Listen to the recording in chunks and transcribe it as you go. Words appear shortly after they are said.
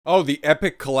Oh, the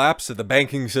epic collapse of the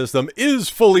banking system is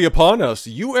fully upon us.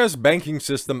 U.S. banking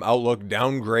system outlook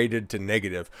downgraded to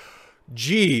negative.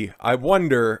 Gee, I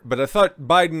wonder, but I thought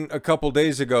Biden a couple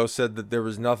days ago said that there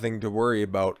was nothing to worry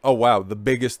about. Oh wow, the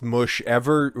biggest mush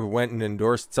ever went and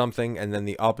endorsed something and then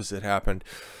the opposite happened.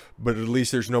 But at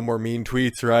least there's no more mean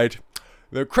tweets, right?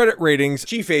 The credit ratings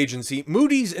chief agency,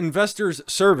 Moody's Investors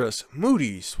Service.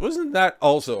 Moody's, wasn't that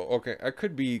also? Okay, I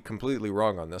could be completely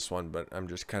wrong on this one, but I'm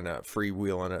just kind of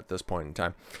freewheeling at this point in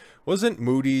time. Wasn't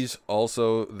Moody's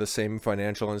also the same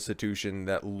financial institution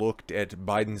that looked at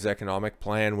Biden's economic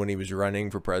plan when he was running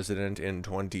for president in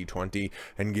 2020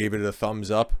 and gave it a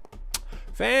thumbs up?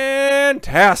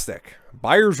 Fantastic.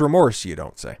 Buyer's remorse, you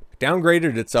don't say.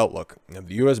 Downgraded its outlook of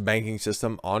the U.S. banking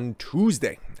system on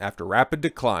Tuesday after rapid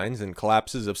declines and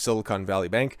collapses of Silicon Valley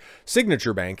Bank,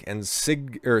 Signature Bank, and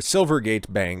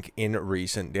Silvergate Bank in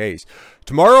recent days.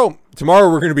 Tomorrow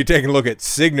we're going to be taking a look at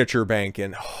Signature Bank,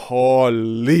 and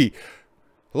holy,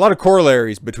 a lot of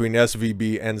corollaries between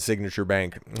SVB and Signature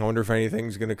Bank. I wonder if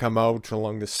anything's going to come out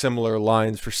along the similar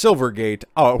lines for Silvergate.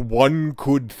 One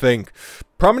could think.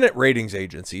 Prominent ratings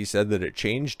agency said that it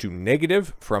changed to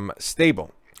negative from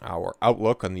stable. Our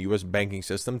outlook on the U.S. banking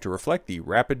system to reflect the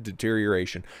rapid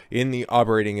deterioration in the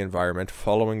operating environment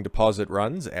following deposit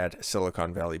runs at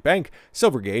Silicon Valley Bank,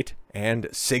 Silvergate, and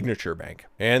Signature Bank,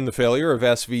 and the failure of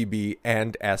SVB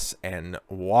and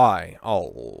SNY.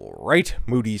 All right,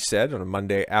 Moody's said on a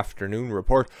Monday afternoon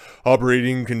report,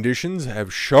 operating conditions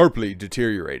have sharply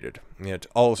deteriorated. It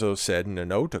also said in a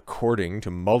note, according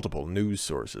to multiple news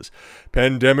sources,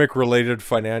 pandemic-related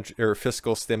financial or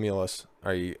fiscal stimulus.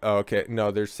 Are you okay?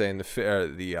 No, they're saying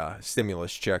the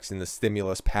stimulus checks and the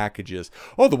stimulus packages.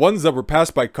 Oh, the ones that were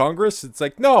passed by Congress. It's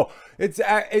like no, it's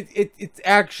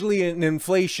actually an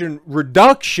Inflation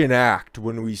Reduction Act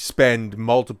when we spend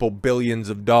multiple billions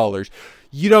of dollars.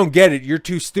 You don't get it. You're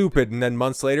too stupid. And then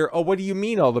months later, oh, what do you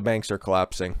mean all the banks are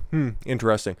collapsing?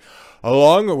 Interesting.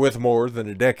 Along with more than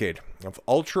a decade of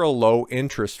ultra-low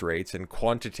interest rates and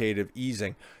quantitative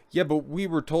easing. Yeah, but we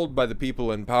were told by the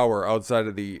people in power outside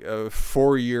of the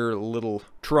 4-year little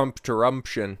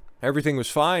Trump-terruption, everything was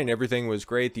fine, everything was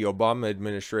great. The Obama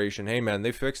administration, hey man,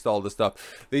 they fixed all the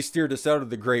stuff. They steered us out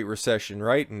of the Great Recession,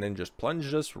 right? And then just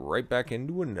plunged us right back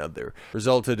into another.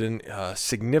 Resulted in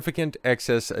significant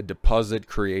excess deposit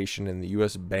creation in the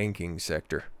U.S. banking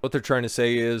sector. What they're trying to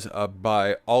say is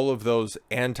by all of those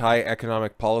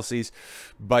anti-economic policies,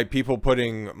 by people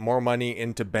putting more money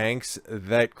into banks,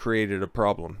 that created a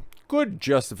problem. Good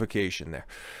justification there.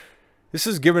 This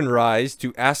has given rise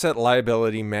to asset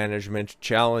liability management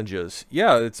challenges.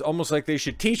 Yeah, it's almost like they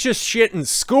should teach us shit in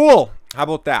school. How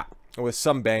about that? With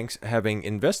some banks having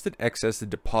invested excess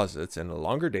deposits in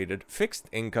longer dated fixed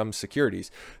income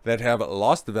securities that have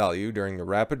lost value during the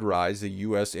rapid rise of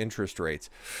U.S. interest rates.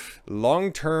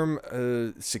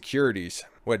 Long-term securities.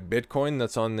 What, Bitcoin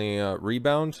that's on the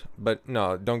rebound? But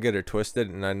no, don't get it twisted.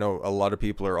 And I know a lot of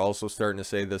people are also starting to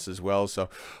say this as well. So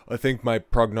I think my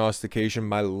prognostication,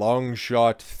 my long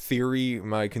shot theory,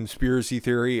 my conspiracy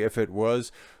theory, if it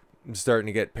was, starting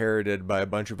to get parroted by a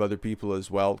bunch of other people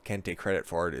as well. Can't take credit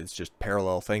for it. It's just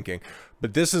parallel thinking.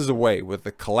 But this is a way, with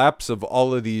the collapse of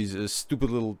all of these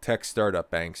stupid little tech startup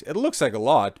banks. It looks like a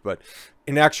lot, but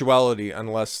in actuality,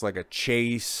 unless like a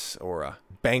Chase or a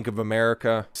Bank of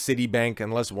America, Citibank,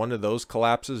 unless one of those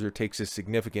collapses or takes a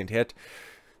significant hit,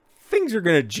 things are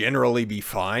going to generally be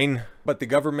fine. But the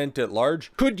government at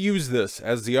large could use this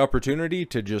as the opportunity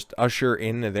to just usher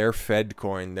in their Fed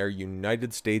coin, their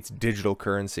United States digital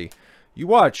currency. You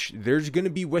watch, there's going to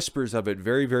be whispers of it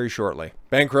very, very shortly.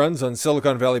 Bank runs on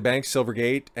Silicon Valley Bank,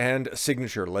 Silvergate, and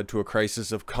Signature led to a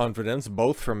crisis of confidence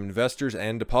both from investors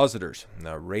and depositors.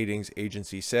 The ratings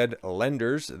agency said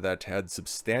lenders that had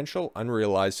substantial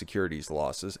unrealized securities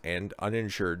losses and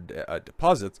uninsured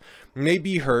deposits may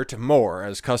be hurt more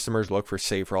as customers look for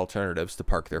safer alternatives to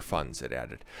park their funds, it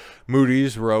added.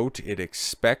 Moody's wrote it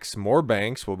expects more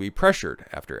banks will be pressured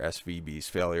after SVB's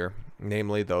failure,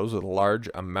 namely those with large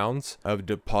amounts of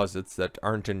deposits that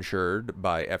aren't insured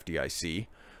by FDIC.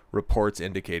 Reports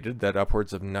indicated that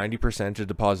upwards of 90% of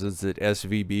deposits at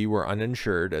SVB were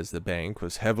uninsured as the bank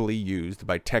was heavily used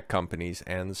by tech companies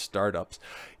and startups.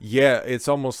 Yeah, it's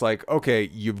almost like, okay,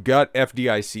 you've got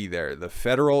FDIC there, the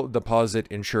Federal Deposit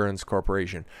Insurance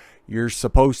Corporation. You're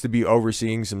supposed to be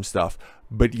overseeing some stuff,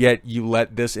 but yet you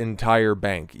let this entire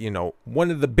bank, you know,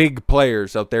 one of the big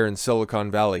players out there in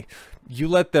Silicon Valley, you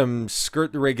let them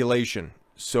skirt the regulation.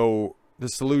 So the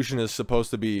solution is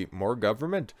supposed to be more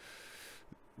government.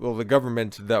 Well, the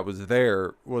government that was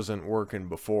there wasn't working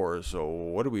before, so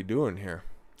what are we doing here?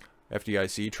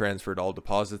 FDIC transferred all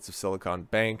deposits of Silicon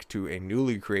Bank to a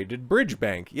newly created bridge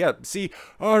bank. Yeah, see,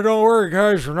 oh, don't worry,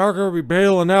 guys. We're not going to be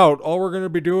bailing out. All we're going to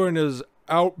be doing is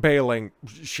out bailing.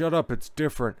 Shut up, it's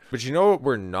different. But you know what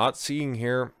we're not seeing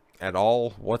here at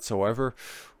all whatsoever?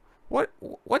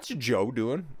 What's Joe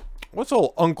doing? What's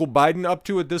old Uncle Biden up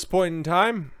to at this point in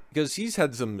time? Because he's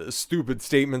had some stupid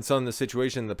statements on the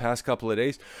situation the past couple of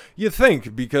days. You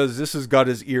think, because this has got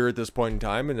his ear at this point in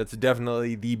time, and it's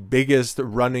definitely the biggest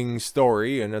running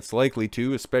story, and it's likely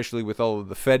to, especially with all of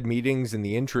the Fed meetings and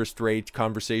the interest rate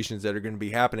conversations that are going to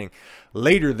be happening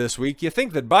later this week. You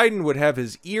think that Biden would have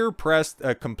his ear pressed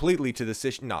completely to this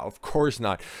issue? No, of course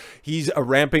not. He's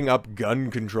ramping up gun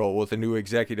control with a new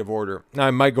executive order. Now,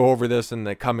 I might go over this in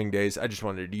the coming days. I just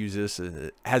wanted to use this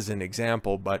as an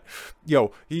example, but,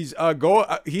 yo, he's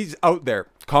out there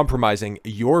compromising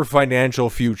your financial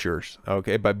futures,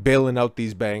 okay, by bailing out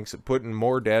these banks, putting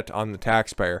more debt on the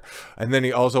taxpayer, and then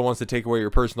he also wants to take away your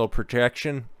personal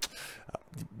protection.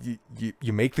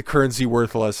 You make the currency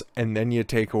worthless, and then you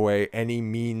take away any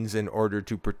means in order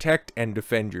to protect and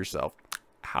defend yourself.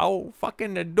 How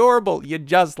fucking adorable. You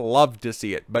just love to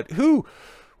see it. But who,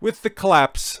 with the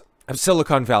collapse of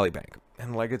Silicon Valley Bank,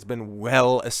 and like it's been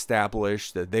well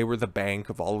established that they were the bank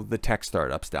of all of the tech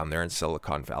startups down there in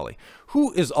Silicon Valley,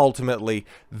 who is ultimately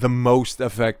the most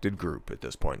affected group at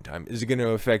this point in time? Is it going to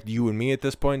affect you and me at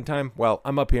this point in time? Well,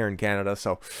 I'm up here in Canada,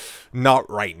 so not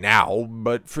right now.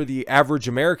 But for the average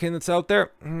American that's out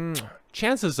there,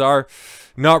 chances are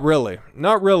not really.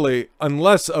 Not really,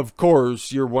 unless, of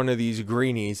course, you're one of these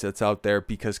greenies that's out there,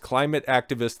 because climate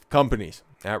activist companies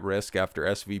at risk after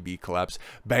SVB collapse.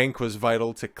 Bank was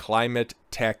vital to climate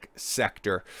tech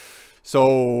sector.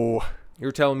 So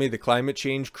you're telling me the climate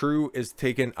change crew is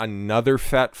taking another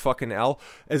fat fucking L?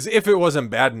 As if it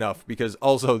wasn't bad enough, because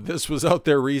also this was out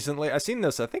there recently. I seen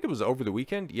this, I think it was over the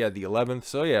weekend. Yeah, the 11th.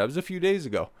 So yeah, it was a few days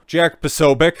ago. Jack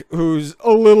Posobiec, who's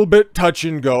a little bit touch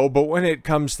and go, but when it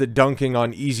comes to dunking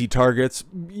on easy targets,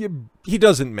 he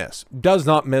doesn't miss. Does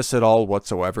not miss at all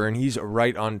whatsoever. And he's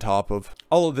right on top of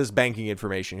all of this banking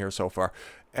information here so far.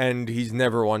 And he's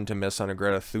never one to miss on a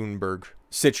Greta Thunberg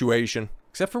situation.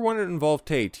 Except for when it involved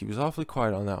Tate. He was awfully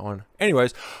quiet on that one.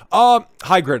 Anyways,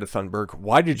 hi Greta Thunberg.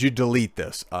 Why did you delete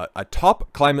this? A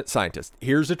top climate scientist.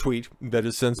 Here's a tweet that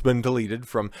has since been deleted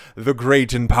from the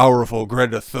great and powerful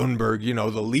Greta Thunberg, you know,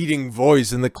 the leading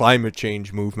voice in the climate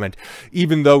change movement.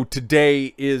 Even though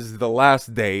today is the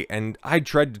last day, and I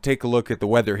tried to take a look at the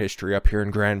weather history up here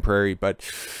in Grand Prairie, but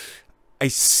I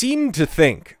seem to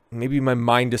think, maybe my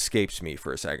mind escapes me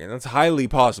for a second. That's highly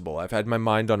possible. I've had my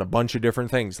mind on a bunch of different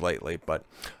things lately, but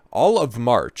all of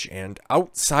March and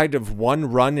outside of one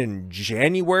run in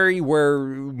January where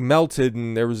melted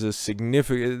and there was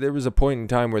a point in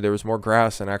time where there was more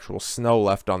grass and actual snow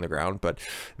left on the ground, but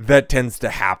that tends to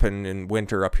happen in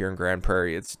winter up here in Grand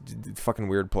Prairie. It's a fucking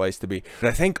weird place to be. But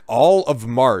I think all of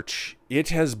March, it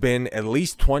has been at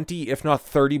least 20, if not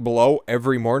 30 below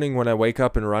every morning when I wake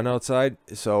up and run outside.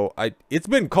 So it's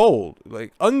been cold,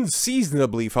 like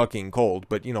unseasonably fucking cold,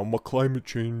 but you know, climate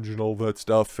change and all that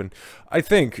stuff. And I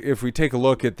think if we take a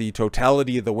look at the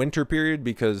totality of the winter period,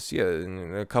 because yeah,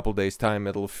 in a couple days time,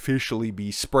 it'll officially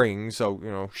be spring. So,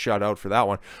 you know, shout out for that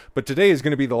one. But today is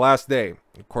going to be the last day,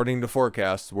 according to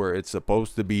forecasts, where it's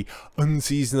supposed to be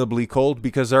unseasonably cold,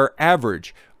 because our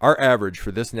average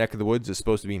for this neck of the woods is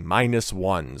supposed to be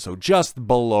 -1, so just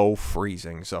below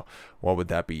freezing. So what would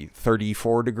that be?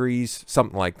 34 degrees,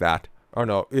 something like that. Oh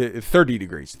no, 30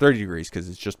 degrees, because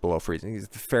it's just below freezing.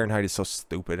 Fahrenheit is so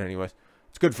stupid anyways.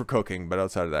 It's good for cooking, but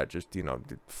outside of that, just, you know,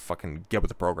 fucking get with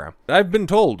the program. I've been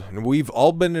told, and we've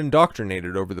all been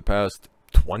indoctrinated over the past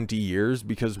 20 years,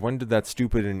 because when did that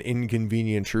stupid and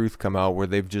inconvenient truth come out where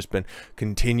they've just been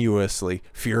continuously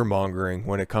fear-mongering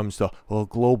when it comes to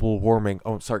global warming,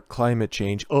 climate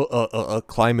change,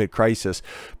 climate crisis,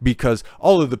 because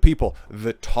all of the people,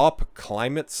 the top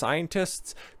climate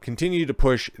scientists, continue to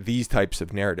push these types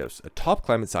of narratives. A top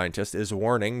climate scientist is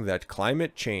warning that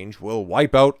climate change will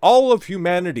wipe out all of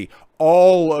humanity,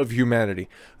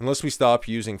 unless we stop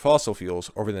using fossil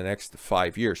fuels over the next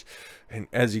 5 years. And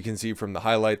as you can see from the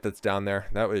highlight that's down there,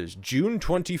 that was June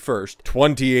 21st,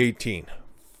 2018.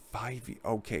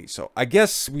 Okay, so I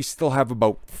guess we still have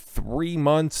about 3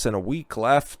 months and a week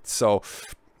left, so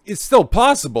it's still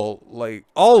possible, like,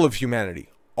 all of humanity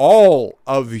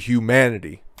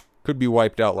could be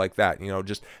wiped out like that. You know,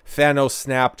 just Thanos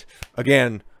snapped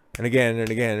again and again and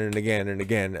again and again and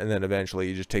again, and then eventually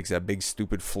he just takes that big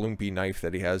stupid flumpy knife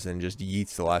that he has and just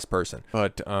yeets the last person.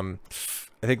 But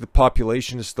I think the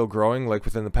population is still growing. Like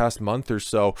within the past month or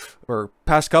so, or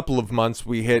past couple of months,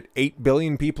 we hit 8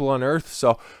 billion people on Earth.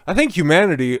 So I think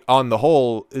humanity on the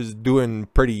whole is doing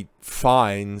pretty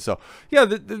fine. So yeah,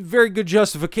 the very good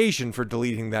justification for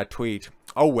deleting that tweet.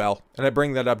 Oh well. And I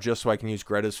bring that up just so I can use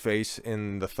Greta's face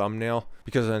in the thumbnail,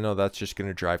 because I know that's just going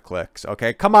to drive clicks.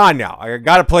 Okay, come on now. I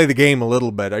got to play the game a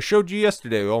little bit. I showed you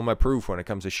yesterday all my proof when it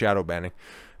comes to shadow banning.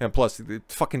 And plus, it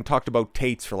fucking talked about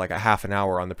Tates for like a half an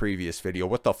hour on the previous video.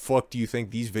 What the fuck do you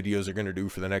think these videos are going to do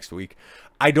for the next week?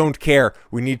 I don't care.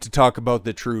 We need to talk about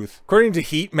the truth. According to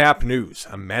Heat Map News,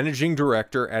 a managing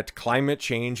director at climate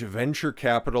change venture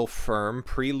capital firm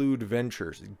Prelude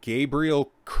Ventures,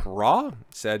 Gabriel Craw,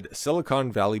 said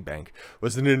Silicon Valley Bank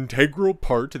was an integral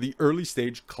part of the early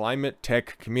stage climate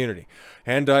tech community,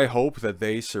 and I hope that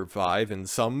they survive in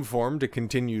some form to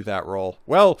continue that role.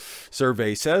 Well,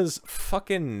 survey says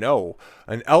fucking no.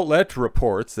 An outlet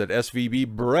reports that SVB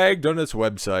bragged on its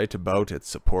website about its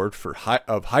support for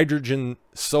hydrogen,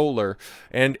 solar,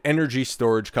 and energy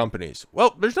storage companies.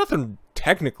 Well, there's nothing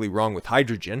technically wrong with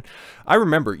hydrogen. I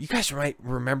remember, you guys might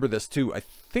remember this too. I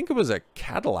think it was a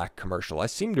Cadillac commercial. I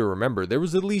seem to remember there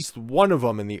was at least one of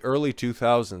them in the early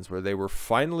 2000s where they were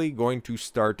finally going to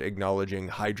start acknowledging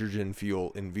hydrogen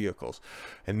fuel in vehicles.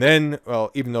 And then,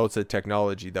 well, even though it's a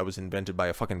technology that was invented by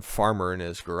a fucking farmer in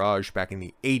his garage back in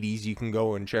the 80s, you can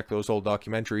go and check those old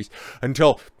documentaries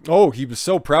until, oh, he was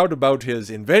so proud about his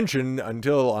invention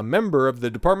until a member of the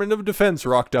Department of Defense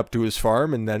rocked up to his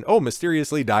farm and then, oh,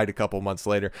 mysteriously died a couple months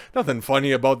later. Nothing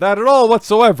funny about that at all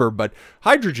whatsoever, but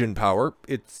hydrogen power,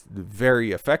 it's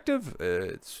very effective.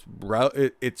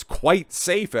 It's quite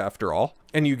safe after all,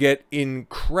 and you get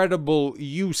incredible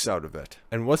use out of it.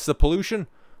 And what's the pollution?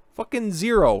 Fucking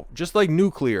zero, just like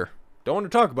nuclear. Don't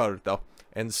want to talk about it though.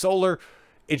 And solar,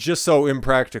 it's just so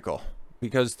impractical.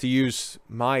 Because to use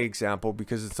my example,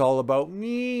 because it's all about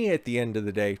me at the end of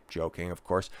the day, joking of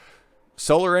course,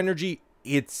 solar energy,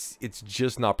 it's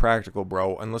just not practical,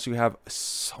 bro, unless you have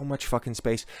so much fucking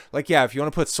space. Like, yeah, if you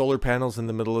want to put solar panels in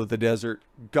the middle of the desert,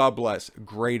 God bless,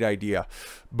 great idea.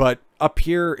 But up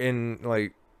here in,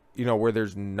 like, you know, where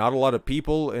there's not a lot of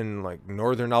people in like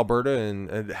northern Alberta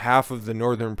and half of the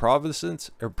northern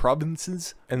provinces,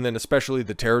 and then especially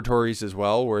the territories as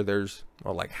well, where there's,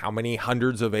 well, like how many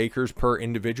hundreds of acres per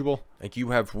individual, like you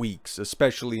have weeks,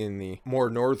 especially in the more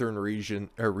northern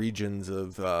regions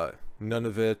of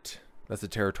Nunavut. That's a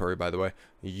territory, by the way.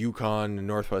 The Yukon and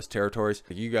Northwest Territories.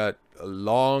 You got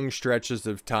long stretches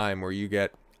of time where you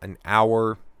get an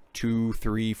hour, 2,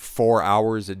 3, 4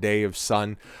 hours a day of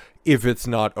sun, if it's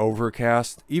not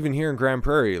overcast. Even here in Grand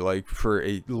Prairie, like for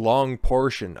a long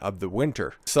portion of the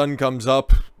winter, sun comes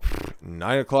up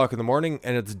 9 o'clock in the morning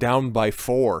and it's down by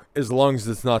 4, as long as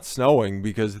it's not snowing,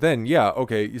 because then, yeah,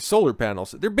 okay, solar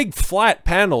panels, they're big flat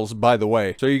panels, by the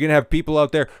way, so you're gonna have people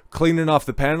out there cleaning off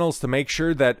the panels to make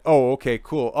sure that, oh, okay,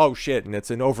 cool, oh shit, and it's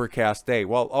an overcast day,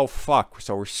 well, oh fuck,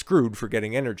 so we're screwed for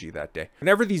getting energy that day.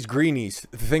 Whenever these greenies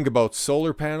think about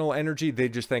solar panel energy, they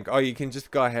just think, oh, you can just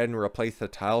go ahead and replace the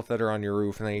tiles that are on your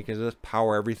roof and then you can just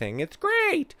power everything, it's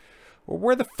great. Well,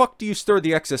 where the fuck do you store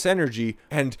the excess energy?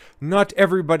 And not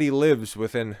everybody lives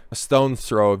within a stone's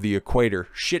throw of the equator.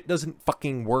 Shit doesn't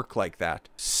fucking work like that.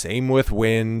 Same with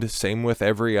wind, same with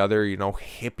every other, you know,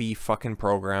 hippie fucking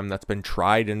program that's been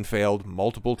tried and failed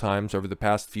multiple times over the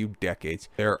past few decades.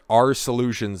 There are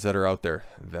solutions that are out there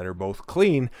that are both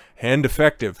clean and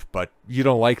effective, but you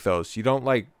don't like those. You don't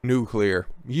like nuclear.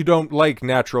 You don't like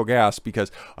natural gas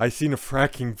because I seen a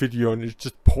fracking video and it's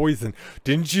just poison.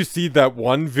 Didn't you see that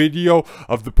one video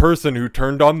of the person who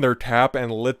turned on their tap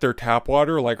and lit their tap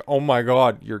water? Like, oh my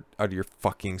god, you're out of your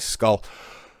fucking skull.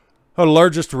 The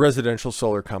largest residential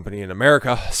solar company in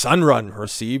America, Sunrun,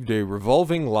 received a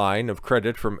revolving line of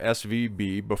credit from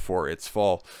SVB before its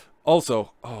fall.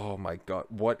 Also, oh my god,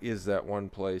 what is that one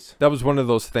place? That was one of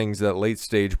those things that late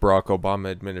stage Barack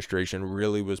Obama administration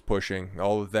really was pushing.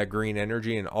 All of that green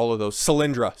energy and all of those.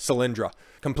 Solyndra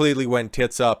completely went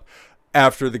tits up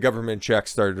after the government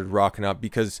checks started rocking up,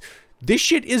 because this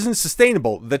shit isn't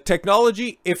sustainable. The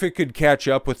technology, if it could catch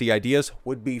up with the ideas,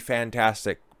 would be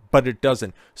fantastic. But it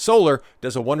doesn't. Solar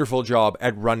does a wonderful job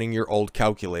at running your old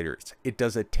calculators. It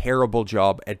does a terrible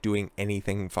job at doing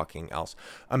anything fucking else.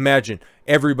 Imagine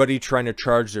everybody trying to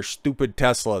charge their stupid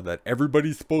Tesla that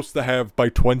everybody's supposed to have by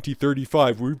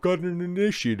 2035. We've got an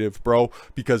initiative, bro.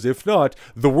 Because if not,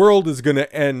 the world is going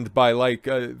to end by like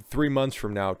 3 months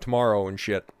from now, tomorrow and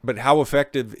shit. But how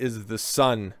effective is the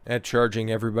sun at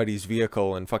charging everybody's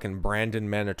vehicle in fucking Brandon,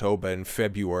 Manitoba in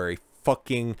February?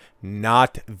 fucking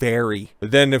not very.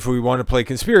 But then if we want to play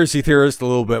conspiracy theorist a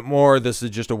little bit more, this is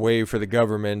just a way for the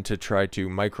government to try to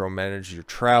micromanage your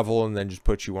travel and then just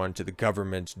put you onto the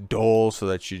government's dole so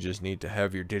that you just need to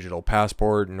have your digital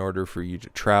passport in order for you to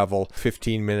travel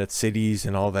 15-minute cities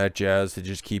and all that jazz to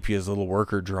just keep you as little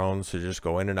worker drones to just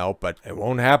go in and out. But it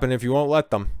won't happen if you won't let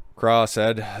them. Craw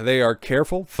said, they are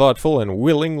careful, thoughtful, and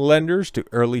willing lenders to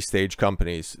early-stage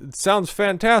companies. It sounds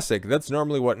fantastic. That's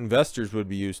normally what investors would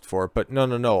be used for. But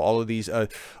no. All of these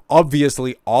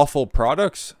obviously awful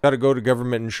products got to go to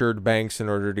government-insured banks in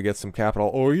order to get some capital.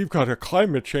 Oh, you've got a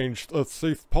climate change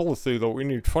safe policy that we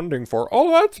need funding for. Oh,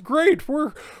 that's great.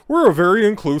 We're a very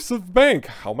inclusive bank.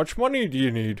 How much money do you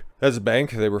need? As a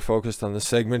bank, they were focused on the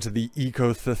segment of the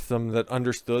ecosystem that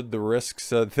understood the risks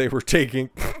they were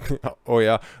taking. Oh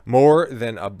yeah, more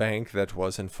than a bank that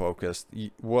wasn't focused.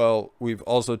 Well, we've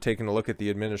also taken a look at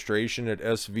the administration at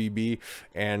SVB,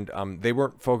 and they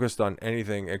weren't focused on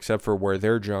anything except for where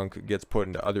their junk gets put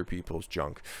into other people's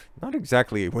junk. Not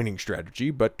exactly a winning strategy,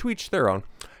 but to each their own.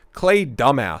 Clay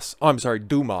Dumas.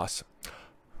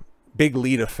 Big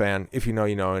Lita fan. If you know,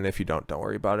 you know, and if you don't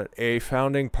worry about it. A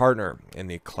founding partner in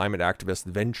the climate activist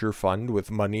venture fund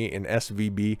with money in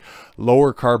SVB,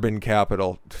 lower carbon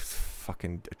capital.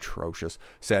 Fucking atrocious.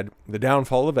 Said the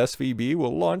downfall of SVB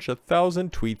will launch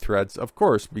 1,000 tweet threads. Of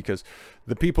course, because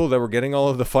the people that were getting all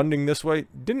of the funding this way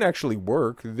didn't actually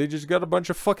work. They just got a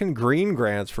bunch of fucking green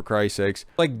grants, for Christ's sakes.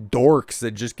 Like dorks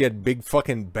that just get big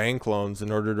fucking bank loans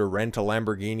in order to rent a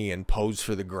Lamborghini and pose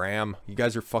for the gram. You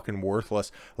guys are fucking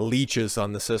worthless leeches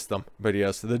on the system. But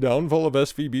yes, the downfall of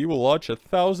SVB will launch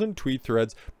 1,000 tweet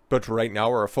threads. But right now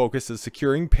our focus is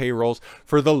securing payrolls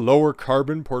for the lower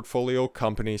carbon portfolio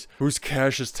companies whose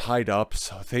cash is tied up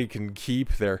so they can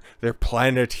keep their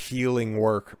planet healing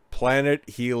work.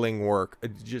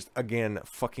 Just, again,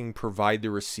 fucking provide the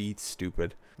receipts,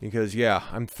 stupid. Because, yeah,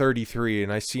 I'm 33,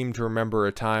 and I seem to remember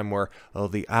a time where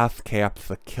the ice caps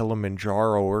of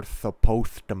Kilimanjaro are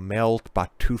supposed to melt by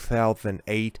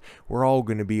 2008. We're all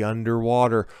going to be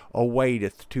underwater. Oh, wait,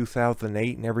 it's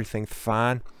 2008 and everything's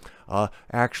fine?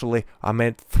 Actually, I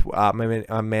meant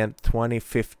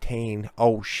 2015.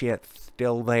 Oh, shit,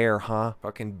 still there, huh?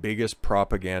 Fucking biggest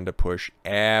propaganda push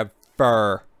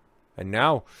ever. And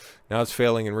now it's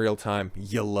failing in real time.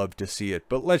 You'll love to see it.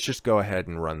 But let's just go ahead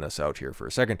and run this out here for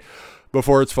a second.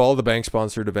 Before its fall, the bank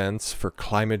sponsored events for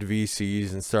climate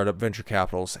VCs and startup venture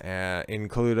capitals,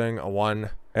 including one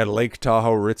at Lake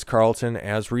Tahoe Ritz-Carlton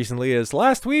as recently as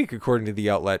last week, according to the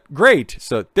outlet. Great.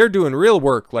 So they're doing real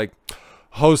work, like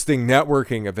hosting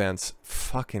networking events.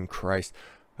 Fucking Christ.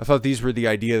 I thought these were the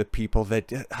idea of people that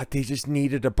they just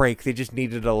needed a break. They just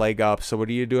needed a leg up. So what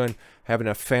are you doing? Having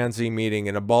a fancy meeting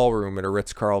in a ballroom at a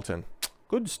Ritz-Carlton.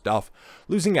 Good stuff.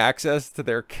 Losing access to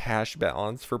their cash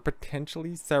balance for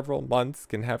potentially several months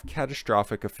can have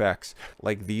catastrophic effects.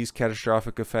 Like these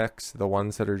catastrophic effects, the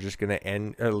ones that are just going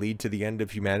to lead to the end of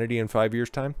humanity in 5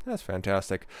 years' time. That's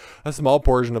fantastic. A small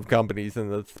portion of companies in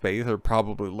the space are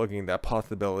probably looking at that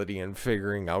possibility and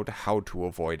figuring out how to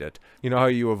avoid it. You know how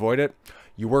you avoid it?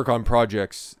 You work on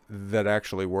projects that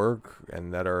actually work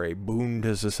and that are a boon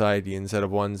to society instead of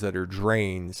ones that are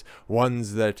drains,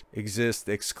 ones that exist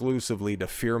exclusively to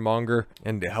fearmonger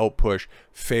and to help push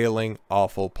failing,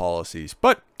 awful policies.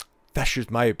 But that's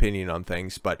just my opinion on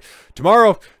things. But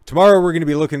tomorrow we're going to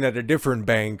be looking at a different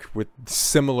bank with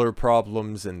similar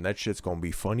problems, and that shit's going to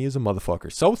be funny as a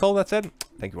motherfucker. So with all that said,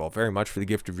 thank you all very much for the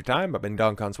gift of your time. I've been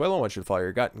Don Consuelo. I want you to follow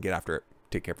your gut and get after it.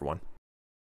 Take care, everyone.